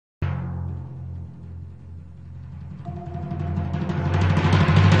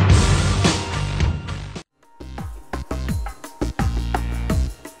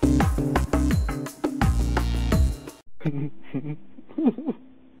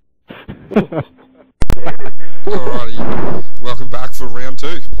Alrighty, welcome back for round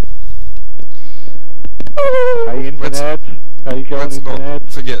 2. Hey internet, how you going, Let's internet?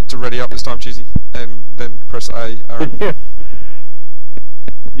 not forget to ready up this time, Cheesy, and then press A, Aaron.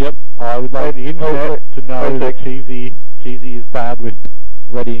 Yep, I would like the internet to know that Cheesy is bad with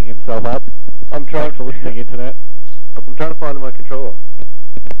readying himself up. I'm trying to listening, internet. I'm trying to find my controller.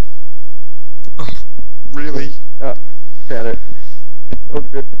 Oh, really? Oh, found it. Oh,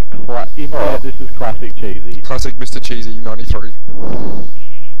 good. Internet, this is classic Cheesy. Classic Mr. Cheesy, 93.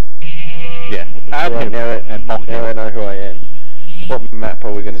 Yeah, add him and mock Now I him. know who I am. What map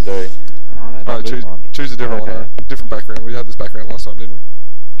are we going to do? No, choose a different one, different background. We had this background last time, didn't we?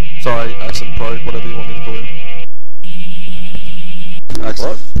 Sorry, Accent Pro, whatever you want me to call you.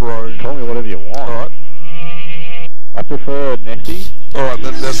 Accent Pro. Call me whatever you want. Alright. I prefer Nessie. Alright,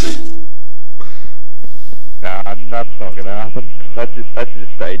 then Nessie. Nah, that's not gonna happen. That's his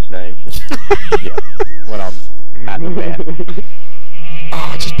stage name. Yeah, when I'm at the band.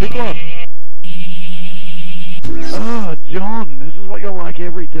 Ah, just pick one. Oh, John, this is what you're like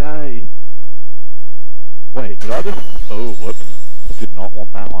every day. Wait, did I just... Oh, whoops. I did not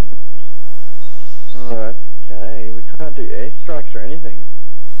want that one. Oh, that's gay. We can't do airstrikes or anything.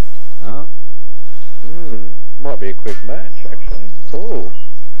 Huh? Might be a quick match, actually. Cool.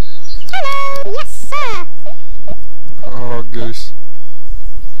 Hello, yes sir. Oh, goose.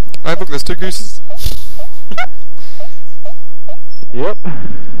 Hey, look, there's 2 gooses. Yep.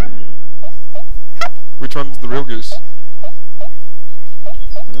 Which one's the real goose?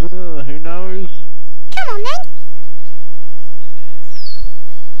 Who knows? Come on then.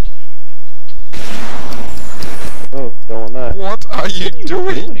 Oh, don't want that. What are you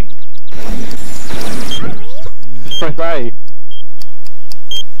doing? Press A.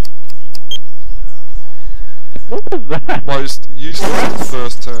 What was that? Most useless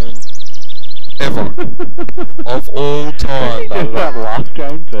first turn ever of all time. That was that last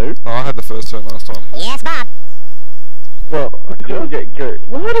game too. Oh, I had the first turn last time. Yes, Bob. Well, I couldn't get Goose.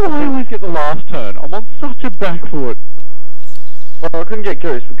 Why do I always get the last turn? I'm on such a back foot. Well, I couldn't get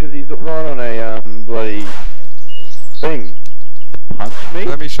Goose because he's right on a bloody thing. Punch me?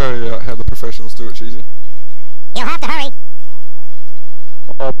 Let me show you how the professionals do it, Cheesy. You'll have to hurry.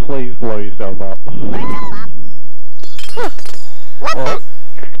 Oh, please blow yourself up. We're in trouble, Bob. What?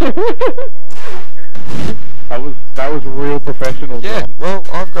 That was real professional, Yeah, John. well,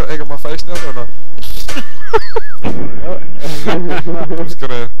 I've got egg on my face now, don't I? I'm just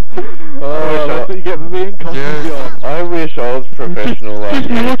gonna... Oh, that's what you get for being cocky, Yeah. John. I wish I was professional like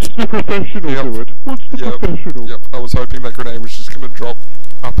you. Watch the professional Yep. do it. Watch the Yep, professional. yep, I was hoping that grenade was just gonna drop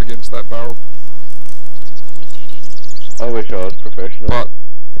up against that barrel. I wish I was professional. But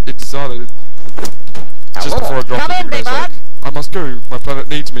it decided, just before I dropped Come it, in, the big grenade's like, bug. I must go, my planet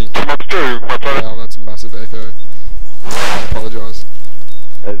needs me. I must go, my planet... Wow, that's a massive echo. I apologise.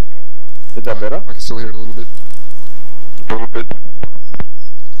 Is that better? I can still hear it a little bit.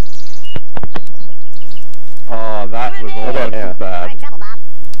 Oh, that was How about almost now? as We're bad. in trouble, Bob.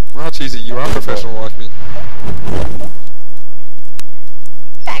 Well, Cheesy, you are professional like me.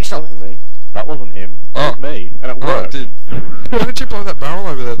 Excellent. Telling me. That wasn't him. That was me, and it Oh, it worked. did. Why did you blow that barrel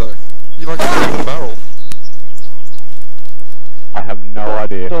over there, though? You like blew the barrel. I have no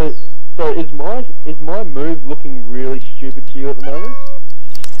idea. So is my move looking really stupid to you at the moment?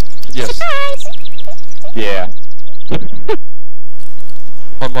 Yes. Surprise. Yeah.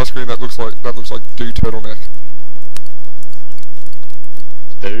 On my screen, that looks like do turtleneck.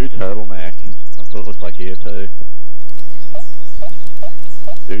 Do turtleneck. That's what it looks like here too.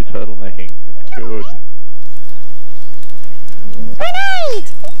 Do turtlenecking. It's good.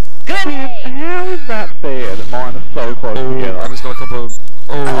 Grenade. Grenade. How is that fair that mine are so close Oh, together? and it's got a couple of...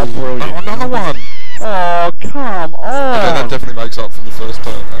 Oh, brilliant. Oh, another one! Oh, come on! Okay, that definitely makes up for the first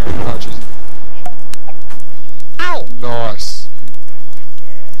turn. Oh, Cheesy. Ow. Nice.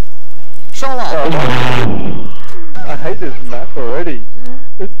 Solo. I hate this map already.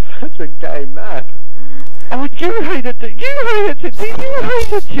 It's such a gay map. Oh, you hate it! Did you hate it? Did you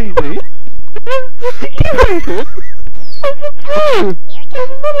hate it, Cheesy? Did you hate it? What's it true? Here it It's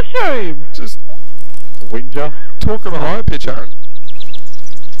comes. not a shame. Just Whinger. talk on a higher pitch, Aaron.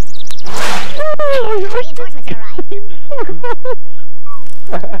 Oh, I hate Reinforcements have arrived. this game so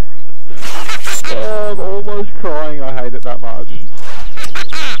much. Oh, I'm almost crying. I hate it that much.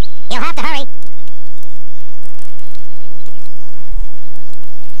 You'll have to hurry.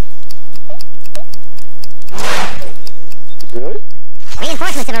 Really?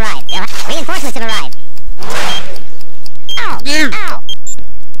 Reinforcements have arrived. Reinforcements have arrived. Ow! You! Ow!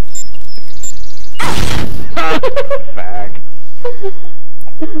 Fag.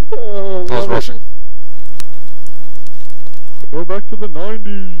 Oh, I was love it. rushing. Go back to the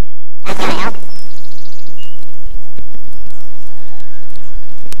 90s. That's gonna help.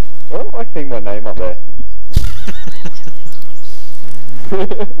 Why am I seeing my name up there?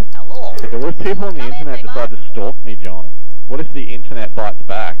 Hello. What if people on the internet decide to stalk me, John? What if the internet bites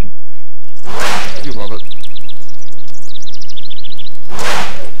back? You love it.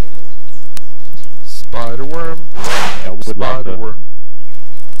 Spider worm. I would love Spider to. worm.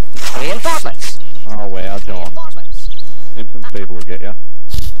 Reinforcements. Oh wow, John. Reinforcements. Simpsons people will get ya.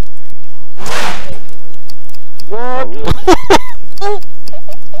 What?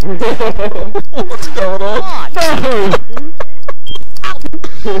 What's going on? On. No!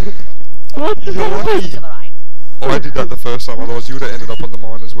 What's You're going lucky. Have arrived. Oh, I did that the first time, otherwise you would have ended up on the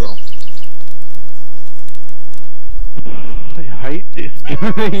mine as well. I hate this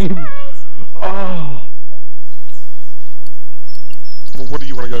game. Oh. Well, what do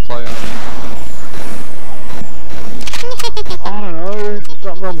you want to go play at? I don't know,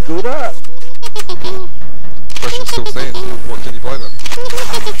 something I'm good at. Question still stands. What can you play then?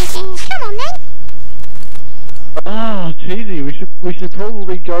 Come on then. Oh, cheesy, we should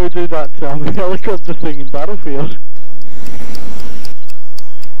probably go do that helicopter thing in Battlefield.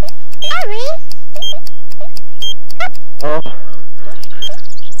 Hurry. Oh.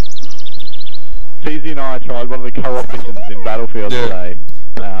 Cheesy and I tried one of the co-op missions in Battlefield Yeah. today.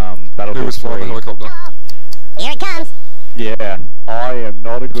 Who Battlefield was flying the 3. helicopter? Here it comes. Yeah, I am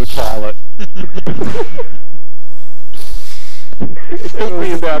not a good pilot. It took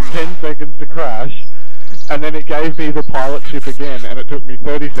me about 10 seconds to crash, and then it gave me the pilot ship again, and it took me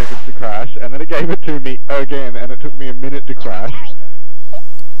 30 seconds to crash, and then it gave it to me again, and it took me a minute to crash. Hurry.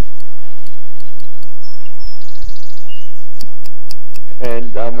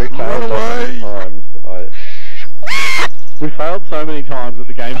 And we Run failed so many away. times. We failed so many times that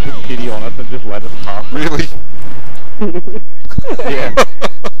the game took pity on us and just let us pass. Really? Yeah.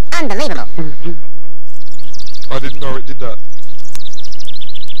 Unbelievable. I didn't know it did that.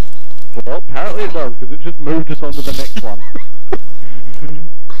 Well, apparently it does, because it just moved us on to the next one.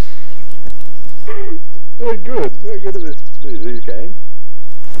 We're good. We're good at these games.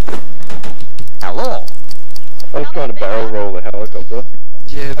 Hello. I was trying to barrel roll the helicopter.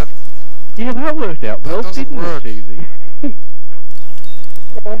 Yeah, that. Yeah, that worked out well, doesn't didn't work. it, Cheesy?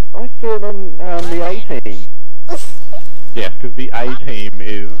 I saw it on the A-team. Yes, because the A-team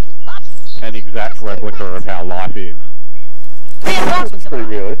is an exact replica of how life is. Reinforcements Pretty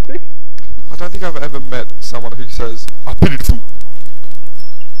arrived. realistic. I don't think I've ever met someone who says, "I pity the fool."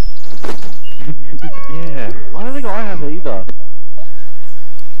 Yeah, I don't think I have either.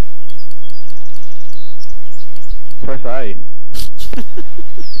 Press A.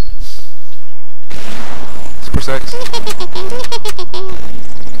 Let's press X.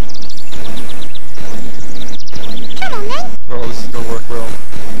 Come on then. Oh, this is gonna work well.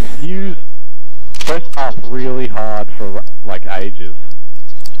 Press up really hard for like ages.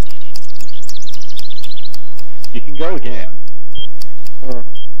 You can go again. Oh.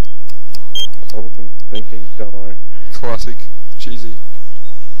 I wasn't thinking, don't worry. Classic. Cheesy.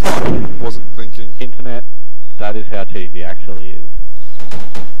 Wasn't thinking. Internet, that is how cheesy actually is.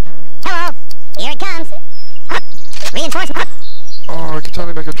 Hello. Here it comes. Up. Reinforcement. Up. Oh, I could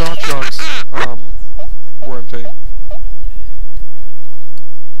totally make a Dark Sharks worm team.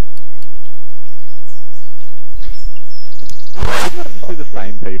 Just do the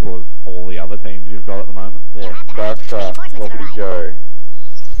same people as all the other teams you've got at the moment. Yeah, Dark Shark, Reinforcements have Floppy Joe.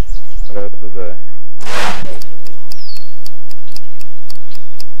 What else was there?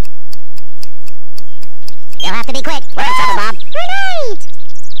 You'll have to be quick. We're in trouble, Bob. Grenade!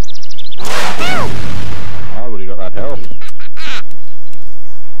 Help! I would have got that help.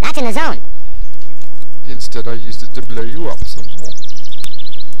 That's in the zone. Instead, I used it to blow you up some more.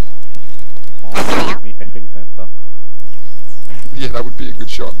 Oh, give me effing sensor. Yeah, that would be a good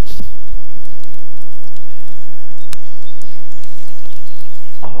shot.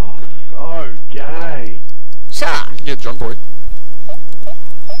 Oh, so gay. Sir. You can get John Boy.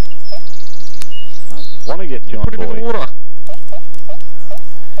 I want to get John Put him in the Boy. water.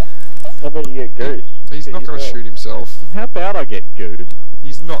 How about you get Goose? He's Get not going to yourself. shoot himself. How about I get Goose?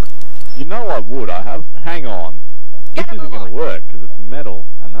 He's not. You know I would. I have. Hang on. This isn't going to work because it's metal,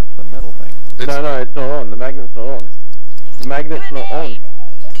 and that's the metal thing. It's, No, it's not on. The magnet's not on. The magnet's not on.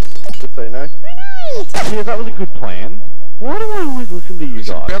 Just so you know. Grenade! Yeah, that was a good plan. Why do I always listen to you he's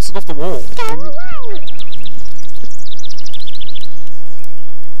guys? bouncing off the wall. Go away!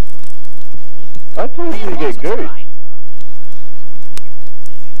 I told you to get Reinforcements Goose. arrived.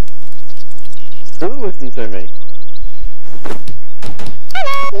 Doesn't listen to me.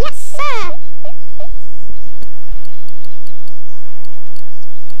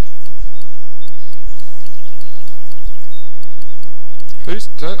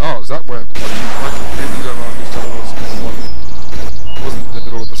 Oh, is that where? Like, you don't know who's telling us because like, it wasn't in the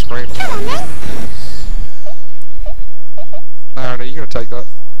middle of the screen. Aaron, are you gonna take that?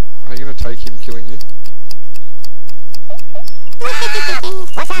 Are you gonna take him killing you?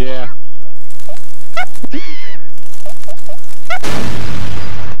 Yeah.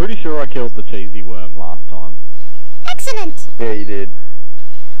 Pretty sure I killed the cheesy worm last time. Excellent. Yeah, you did.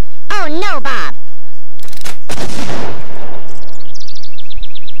 Oh no, Bob.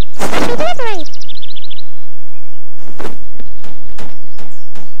 Special delivery.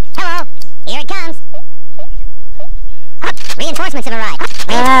 Hello. Here it comes. Reinforcements have arrived.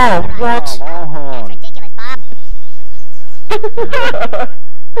 Oh, what? Come on. That's ridiculous, Bob.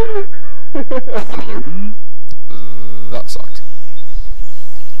 That sucked.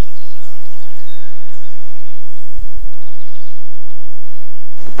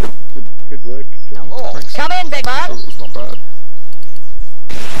 Good work, John. Thanks. Come in, Big Bob. It was not bad.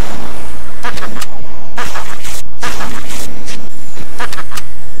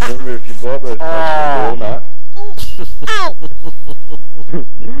 Remember, if you blow up those Matt. Ow.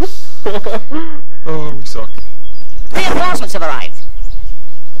 Oh, we suck. Reinforcements have arrived.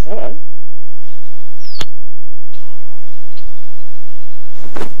 Alright.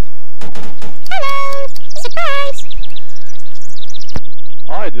 Hello. Surprise.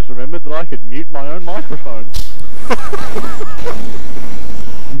 I just remembered that I could mute my own microphone.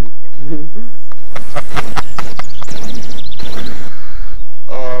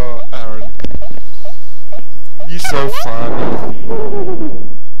 Oh, Aaron. You're so funny.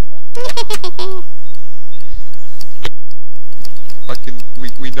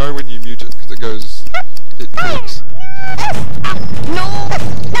 We know when you mute it because it goes, it peaks. No.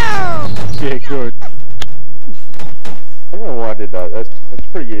 No. Yeah, good. I don't know why I did that. That's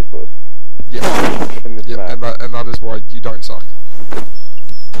pretty useless. Yeah, In this yeah, map. and that is why you don't suck.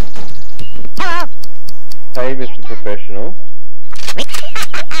 Hello. Hey, Mr. Professional.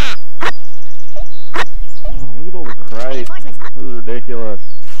 Oh, look at all the crates. This is ridiculous.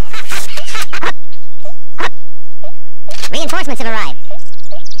 Reinforcements have arrived.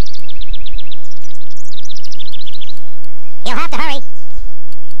 You'll have to hurry.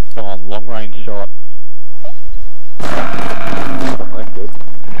 Come on, long range shot. Not that good.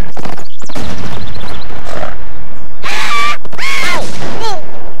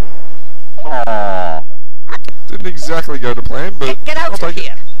 Aww. Didn't exactly go to plan, but Get out I'll of take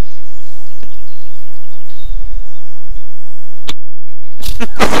here. it.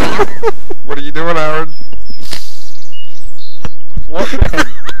 What are you doing, Aaron? What then?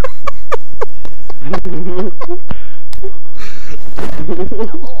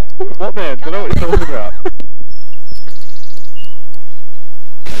 What man? Don't know what you're talking about.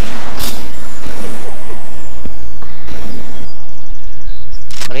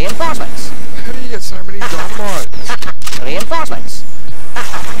 Reinforcements. How do you get so many dynamite? Reinforcements.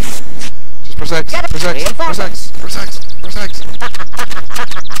 Just press X, Get it. press X, press X, press X, press X.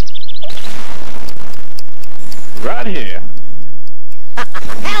 Right here.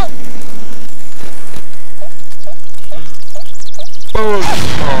 Help. Boom!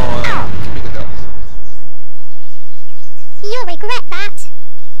 Oh, give me the health. You'll regret that.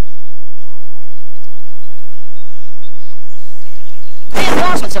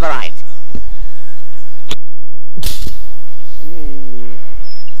 Reinforcements have arrived.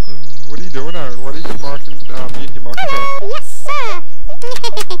 What are you doing, Aaron? What are you muting your microphone? Yes, sir.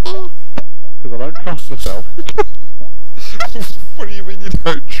 Because I don't trust myself. What do you mean you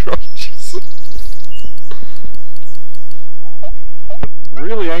don't trust yourself?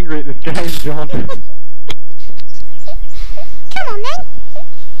 Really angry at this game, John. Come on, then.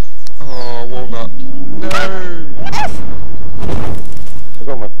 Oh, walnut. No! I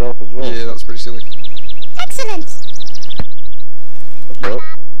got myself as well. Yeah, that's pretty silly. Excellent. That's right.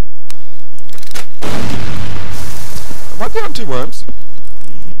 Am I down 2 worms?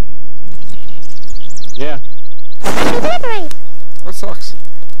 Yeah. Special delivery. That sucks.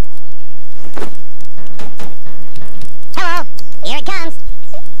 Hello. Here it comes.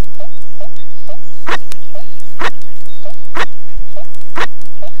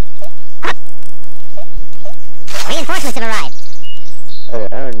 Reinforcements have arrived. Hey,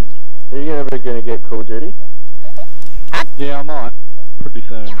 Aaron. Are you ever going to get Call of Duty? Yeah, I might. Pretty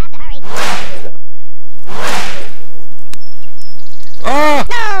soon. You'll have to hurry. Ah!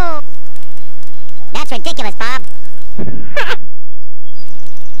 No. That's ridiculous, Bob.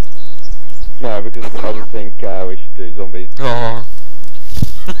 No, because I just think we should do zombies. Oh.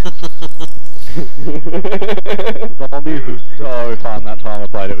 Zombies was so fun that time I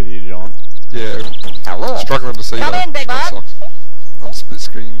played it with you, John. Yeah. Hello. Struggling to see Come that. in, Big That Bob. sucks. I'm split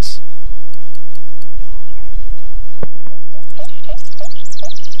screens.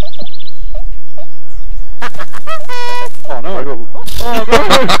 Oh no! I got... Oh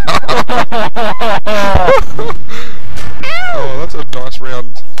Oh, that's a nice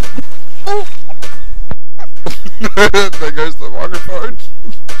round. There goes the microphone.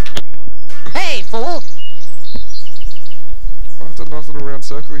 Hey, fool! Oh, that's a nice little round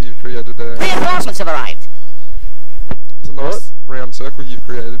circle you've created there. Reinforcements have arrived. It's a nice round circle you've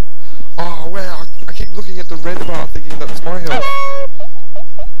created. Oh wow, I keep looking at the red bar thinking that's my health.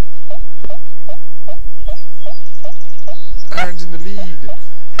 Aaron's in the lead.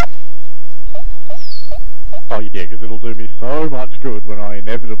 Oh yeah, because it'll do me so much good when I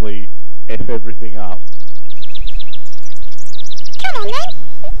inevitably F everything up. Come on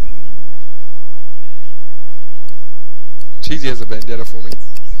then. Cheesy has a vendetta for me.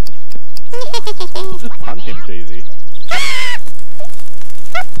 Just punch him, Cheesy.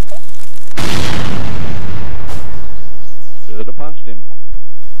 Should have punched him.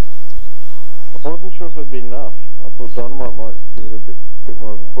 I wasn't sure if it'd be enough. I thought dynamite might give it a bit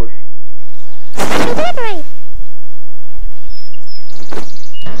more of a push. Delivery.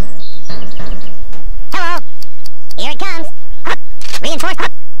 Hello. Here it comes. Hup. Reinforced.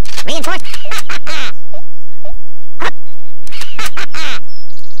 Hup. Reinforced. Hup.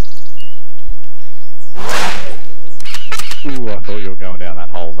 Ooh, I thought you were going down that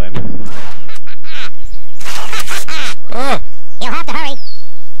hole then. Ah! You'll have to hurry.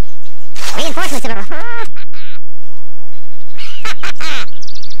 Reinforcements have arrived.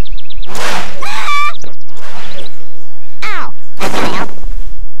 Ow. That's gonna help.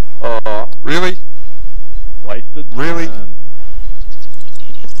 Oh, Really? Wasted. Really? turn.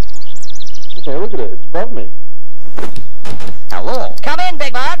 okay, look at it. It's above me. Hello. Come in,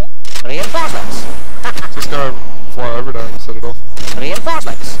 big man. Reinforcements. Just go fly over there and set it off.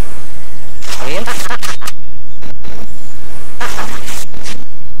 Reinforcements.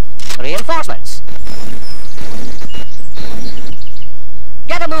 Reinforcements.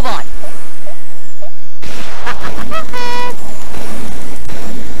 Get a move on.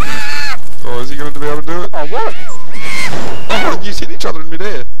 Oh, is he going to be able to do it? Oh, what? Oh, you hit each other in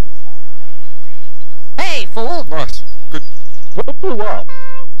midair. Hey, fool. Nice. Good. What blew up?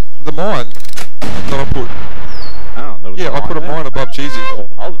 The mine that I put. Oh, there was Yeah, I put a there? mine above Cheesy.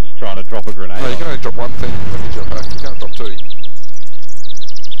 I was just trying to drop a grenade. No, you on can only drop one thing when you jump back. You can't drop two.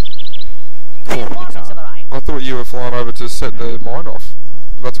 Reinforcements have arrived. I thought you were flying over to set the mine off.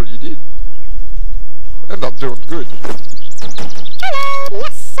 That's what you did. Ended up doing good. Hello.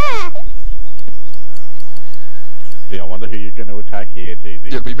 Yes, sir. Gee, I wonder who you're going to attack here, Cheesy.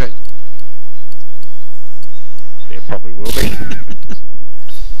 Yeah, it'd be me. Yeah, it probably will be.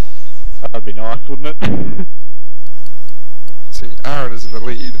 That'd be nice, wouldn't it? See, Aaron is in the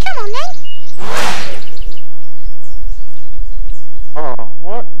lead. Come on then. Oh,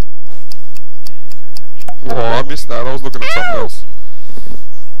 what? Oh, I missed that. I was looking at something else.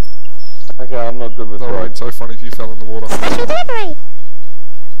 Okay, I'm not good with That would have been that. so funny if you fell in the water. Special delivery.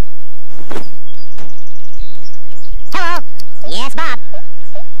 Hello. Yes, Bob.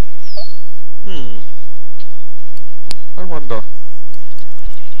 I wonder.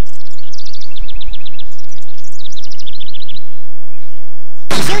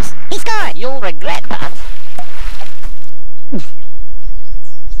 He shoots. He scores. You'll regret that. He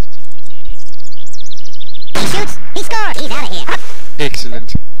shoots. He scores. He's out of here. Hup.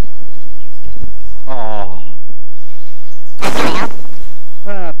 Excellent. Oh, That's gonna help.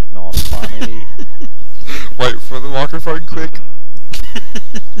 that's not funny. Wait for the microphone click.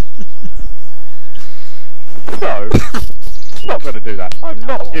 No, I'm not going to do that. I'm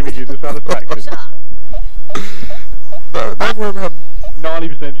not giving you the satisfaction. Sir. That worm had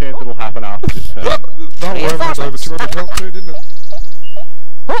 90% chance it'll happen after this turn. that worm had over 200 health too, didn't it?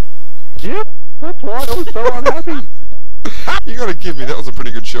 Yep, that's why I was so unhappy. You gotta give me that was a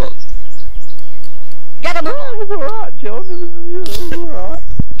pretty good shot. Get a move on. It was alright, John. It was alright.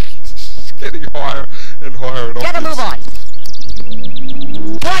 It's getting higher and higher and Get a move on.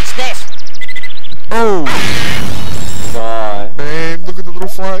 Watch this. Oh, Bye. man, look at the little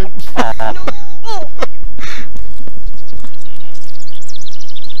flame.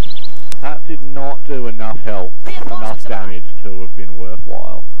 That did not do enough help, enough damage to have been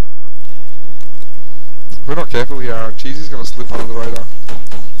worthwhile. If we're not careful here, Aaron, Cheesy's gonna slip under the radar.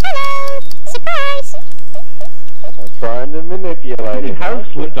 Hello. Surprise. I'm trying to manipulate He him. has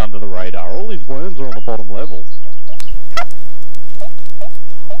slipped under the radar. All his worms are on the bottom level.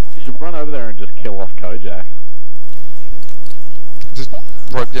 You should run over there and just kill off Kojak. Just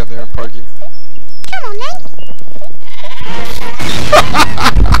right down there and poke him. Come on then.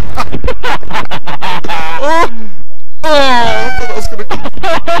 Oh, I thought that was gonna.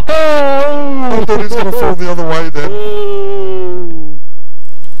 I thought he was gonna fall the other way then.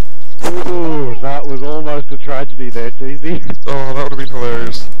 Ooh, that was almost a tragedy there, Cheesy. Oh, that would have been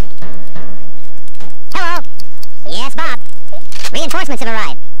hilarious. Hello. Yes, Bob. Reinforcements have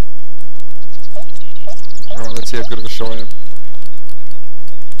arrived. Alright, let's see how good of a shot I am.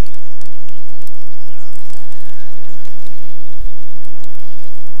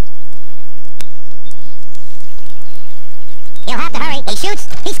 You'll have to hurry. He shoots.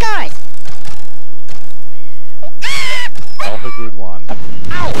 He scores. Not a good one.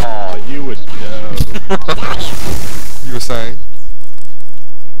 Oh, you would know. You were saying?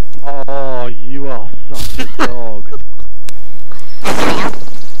 Oh, you are such a dog.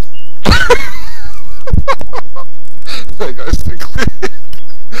 There goes the clip.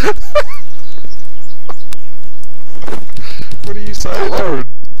 What do you say, Aaron?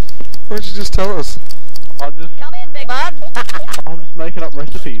 Why don't you just tell us? I'm Come in, big bud. just making up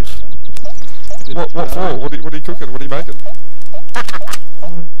recipes. What for? What are you cooking? What are you making? I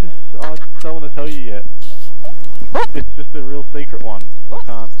don't want to tell you yet. It's just a real secret one, so I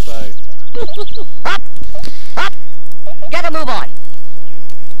can't say. Gotta move on.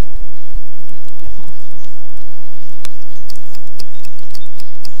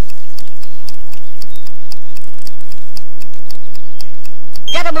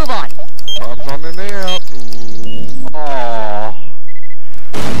 Gotta move on. Time's running out. Ooh. Oh,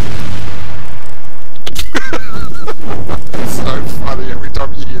 It's so funny every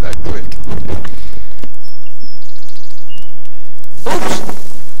time you hear that click. Oops!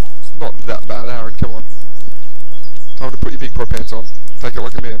 It's not that bad, Aaron, come on. Time to put your big boy pants on. Take it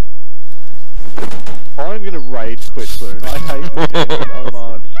like a man. I'm gonna rage quit soon. I hate this game so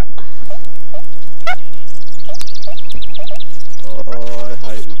much. Oh, I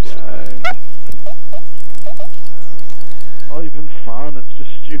hate this game. Not even fun, it's just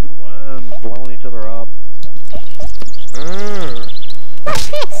stupid worms blowing each other up. What's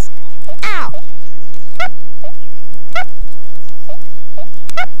this? Ow.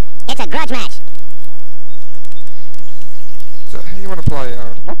 It's a grudge match. Is that how you want to play,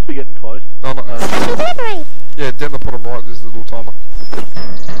 Aaron? Must be getting close. No, not Aaron. Delivery. Yeah, down the bottom right, there's a little timer.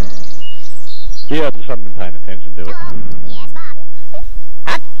 Yeah, I just haven't been paying attention to it. Yes, Bob.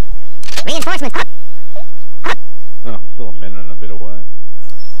 Up. Reinforcements. Up. Oh, still a minute and a bit away.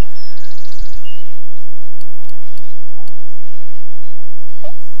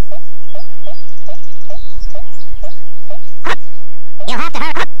 You'll have to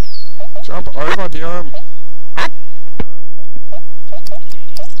hurry. Up. Jump over, Guillaume. Up.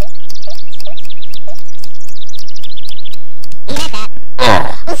 He hit that.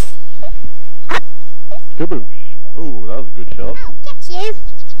 Oh. Oof. Kaboosh. Ooh, that was a good shot. I'll get you. I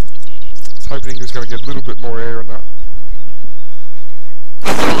was hoping he was going to get a little bit more air in that.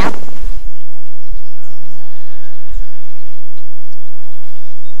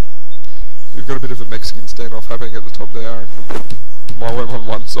 We've got a bit of a Mexican standoff happening at the top there, Aaron. My worm on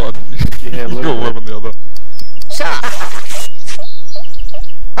one side, Yeah, a your little worm on the other. Sir.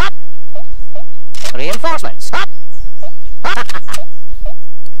 Up. Reinforcements. Up. I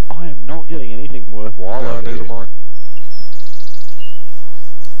am not getting anything worthwhile No, over neither here. am I.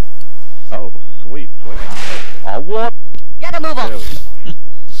 Oh, sweet swing. Oh, what? Gotta move on. There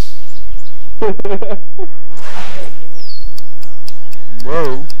we go.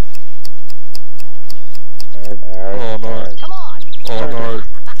 Whoa. Oh no. Come on. Oh no.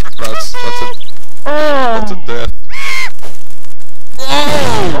 That's a death.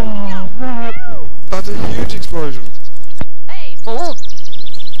 Oh! That's a huge explosion. Hey, fool.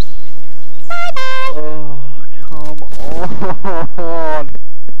 Oh, come on.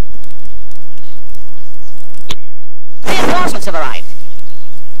 Reinforcements have arrived.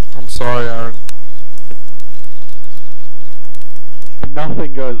 I'm sorry, Aaron.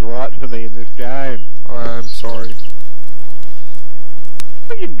 Nothing goes right for me in this game. I am sorry.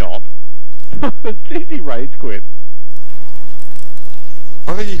 No, you're not. It's easy rage quit.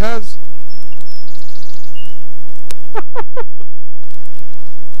 I think he has.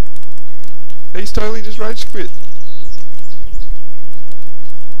 He's totally just rage quit.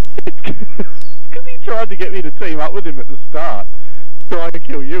 It's because he tried to get me to team up with him at the start. Trying to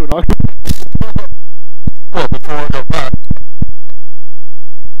kill you and I... Well, before I